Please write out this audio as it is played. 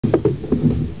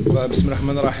Bismillah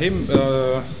ar-Rahman ar-Rahim.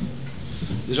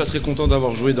 Déjà très content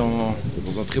d'avoir joué dans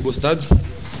un très beau stade.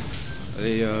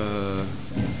 Et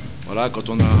voilà, quand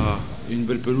on a une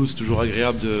belle pelouse, c'est toujours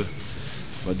agréable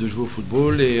de jouer au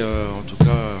football. Et en tout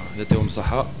cas, Ya'طيهم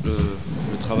الصحة, le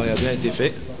travail a bien été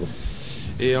fait.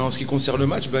 Et en ce qui concerne le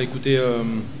match, écoutez,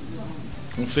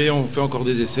 on fait encore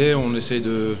des essais, on essaie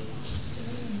de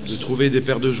trouver des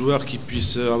paires de joueurs qui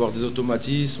puissent avoir des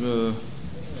automatismes.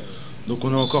 Donc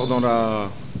on est encore dans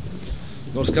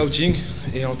le scouting.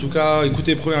 Et en tout cas,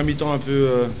 écoutez, première mi-temps un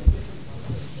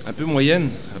peu moyenne.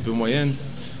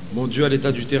 Bon, dû à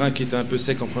l'état du terrain qui était un peu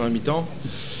sec en première mi-temps.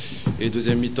 Et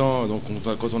deuxième mi-temps, donc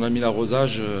quand on a mis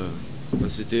l'arrosage,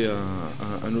 c'était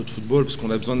un autre football, parce qu'on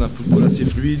a besoin d'un football assez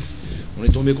fluide. On est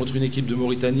tombé contre une équipe de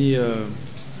Mauritanie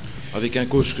avec un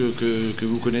coach que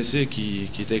vous connaissez, qui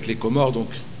était avec les Comores, donc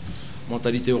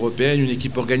mentalité européenne, une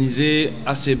équipe organisée,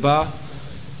 assez bas.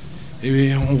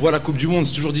 Et on voit la Coupe du Monde,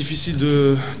 c'est toujours difficile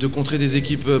de contrer des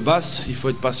équipes basses. Il faut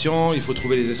être patient, il faut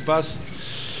trouver les espaces.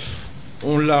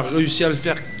 On l'a réussi à le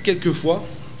faire quelques fois,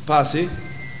 pas assez.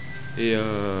 Et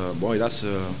bon, hélas,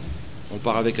 on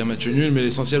part avec un match nul, mais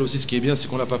l'essentiel aussi, ce qui est bien, c'est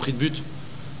qu'on n'a pas pris de but.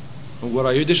 Donc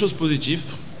voilà, il y a eu des choses positives,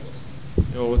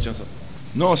 et on retient ça.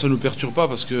 Non, ça ne nous perturbe pas,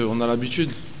 parce qu'on a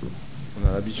l'habitude.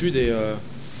 Et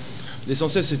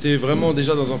l'essentiel, c'était vraiment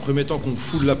déjà dans un premier temps qu'on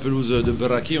foule la pelouse de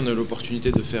Baraki. On a eu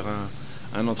l'opportunité de faire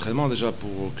un entraînement déjà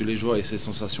pour que les joueurs aient ces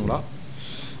sensations-là.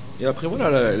 Et après,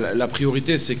 voilà, la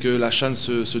priorité, c'est que la CHAN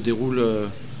se déroule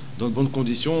dans de bonnes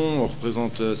conditions.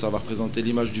 Ça va représenter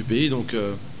l'image du pays. Donc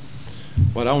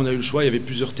voilà, on a eu le choix. Il y avait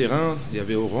plusieurs terrains. Il y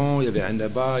avait Oran, il y avait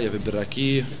Annaba, il y avait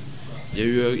Baraki. Il y a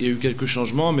eu quelques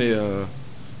changements, mais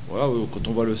voilà, quand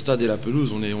on voit le stade et la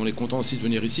pelouse, on est content aussi de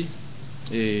venir ici.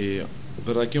 Et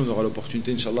Baraki, on aura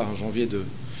l'opportunité, Inch'Allah, en janvier,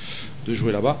 de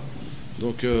jouer là-bas.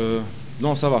 Donc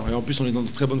non, ça va. Et en plus, on est dans de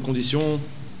très bonnes conditions.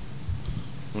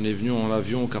 On est venu en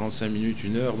avion 45 minutes,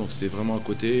 1 heure, donc c'était vraiment à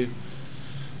côté.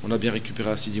 On a bien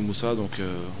récupéré à Sidi Moussa, donc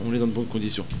on est dans de bonnes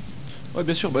conditions. Oui,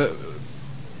 bien sûr.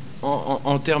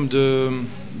 En termes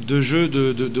de jeu,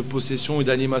 de possession et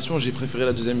d'animation, j'ai préféré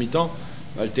la deuxième mi-temps.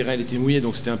 Le terrain il était mouillé,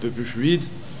 donc c'était un peu plus fluide.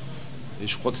 Et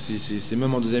je crois que c'est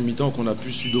même en deuxième mi-temps qu'on a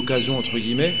plus eu d'occasion, entre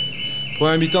guillemets.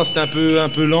 Première mi-temps, c'était un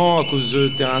peu lent à cause de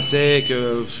terrain sec.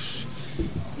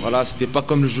 Voilà, c'était pas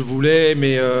comme je voulais,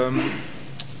 mais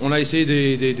on a essayé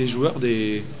des joueurs.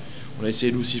 On a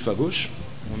essayé Loussif à gauche.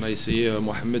 On a essayé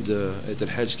Mohamed El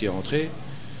Hadj qui est rentré.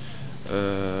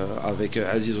 Avec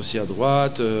Aziz aussi à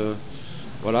droite.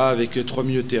 Voilà, avec 3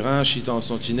 milieux de terrain, Chita en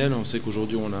sentinelle. On sait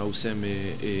qu'aujourd'hui, on a Oussem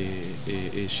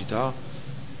et Chita.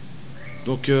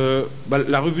 Donc,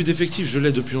 la revue d'effectifs, je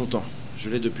l'ai depuis longtemps.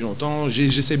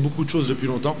 J'essaie beaucoup de choses depuis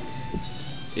longtemps.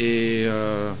 Et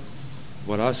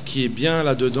voilà, ce qui est bien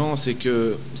là-dedans, c'est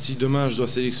que si demain je dois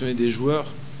sélectionner des joueurs,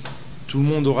 tout le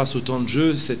monde aura ce temps de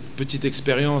jeu, cette petite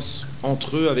expérience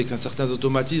entre eux avec un certain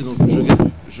automatisme. Donc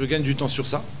je gagne du temps sur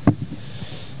ça.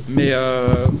 Mais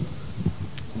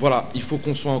voilà, il faut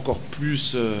qu'on soit encore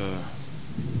plus...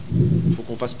 il faut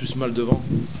qu'on fasse plus mal devant.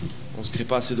 On ne se crée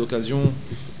pas assez d'occasions,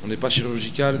 on n'est pas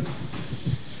chirurgical.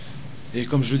 Et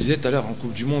comme je le disais tout à l'heure, en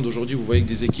Coupe du Monde, aujourd'hui, vous voyez que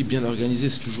des équipes bien organisées,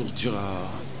 c'est toujours dur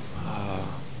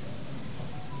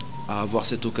à avoir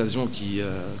cette occasion qui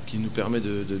nous permet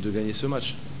de gagner ce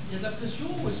match. Il y a de la pression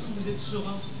ou est-ce que vous êtes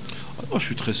serein? Moi, je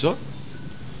suis très serein.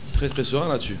 Très serein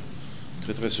là-dessus.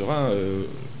 Très serein.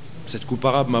 Cette Coupe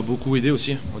arabe m'a beaucoup aidé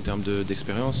aussi en termes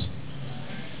d'expérience.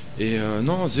 Et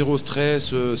non, zéro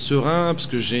stress, serein, parce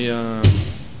que j'ai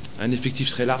un effectif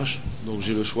très large, donc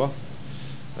j'ai le choix.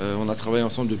 On a travaillé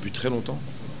ensemble depuis très longtemps.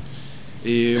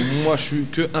 Et moi, je suis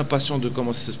que impatient de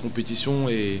commencer cette compétition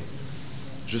et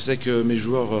je sais que mes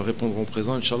joueurs répondront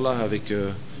présent, Inch'Allah, avec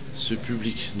ce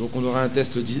public. Donc on aura un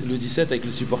test le 17 avec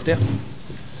le supporter.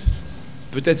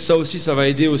 Peut-être ça aussi, ça va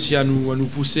aider aussi à nous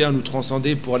pousser, à nous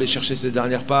transcender pour aller chercher ces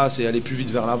dernières passes et aller plus vite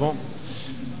vers l'avant.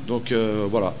 Donc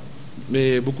voilà.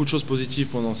 Mais beaucoup de choses positives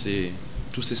pendant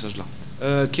tous ces stages-là.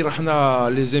 كي رحنا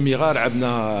les Émirats,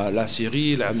 لعبنا la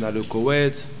Syrie, لعبنا le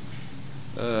Koweït.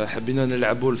 حبينا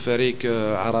نلعبوا الفريق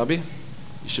عربي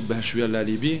يشبه شويه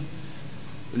الليبي.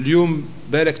 اليوم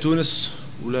بالك تونس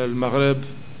ولا المغرب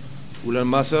ولا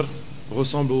مصر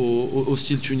ressemble au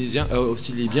style tunisien, au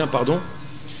style libyen, pardon.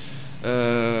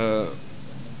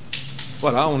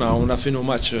 Voilà, on a fait nos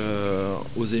matchs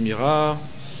aux Émirats.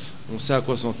 On sait à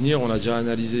quoi s'en tenir. On a déjà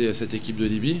analysé cette équipe de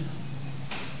Libye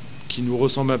qui nous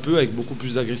ressemble un peu avec beaucoup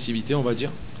plus d'agressivité, on va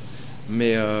dire.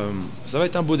 Mais ça va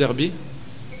être un beau derby.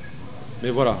 Mais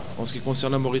voilà, en ce qui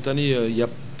concerne la Mauritanie, il n'y a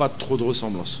pas trop de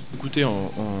ressemblance. Écoutez,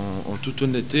 en toute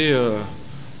honnêteté,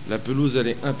 la pelouse, elle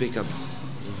est impeccable.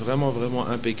 Vraiment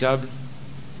impeccable.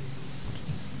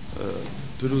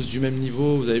 pelouse du même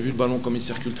niveau, vous avez vu le ballon comme il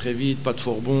circule très vite, pas de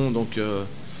fort bon, donc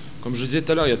comme je le disais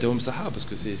tout à l'heure, il y a Ya'طيهم Saha, parce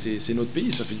que c'est notre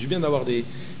pays, ça fait du bien d'avoir des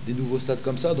nouveaux stades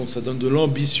comme ça, donc ça donne de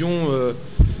l'ambition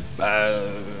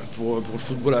pour le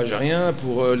football algérien,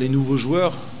 pour les nouveaux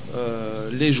joueurs,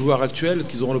 les joueurs actuels,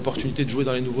 qu'ils auront l'opportunité de jouer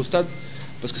dans les nouveaux stades,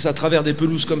 parce que c'est à travers des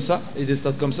pelouses comme ça et des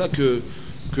stades comme ça que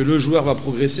le joueur va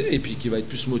progresser et puis qu'il va être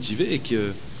plus motivé,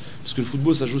 parce que le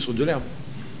football ça joue sur de l'herbe.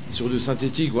 Sur du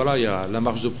synthétique, voilà, la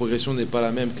marge de progression n'est pas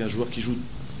la même qu'un joueur qui joue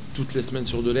toutes les semaines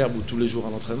sur de l'herbe ou tous les jours à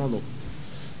l'entraînement. Donc,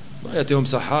 il y a Ya'طيهم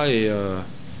Saha et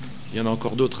il y en a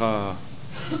encore d'autres à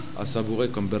savourer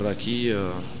comme Berraki,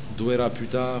 Douera plus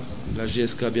tard, la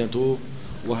GSK bientôt,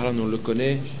 Wahran on le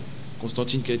connaît,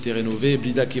 Constantine qui a été rénové,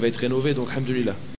 Blida qui va être rénové, donc alhamdoulilah.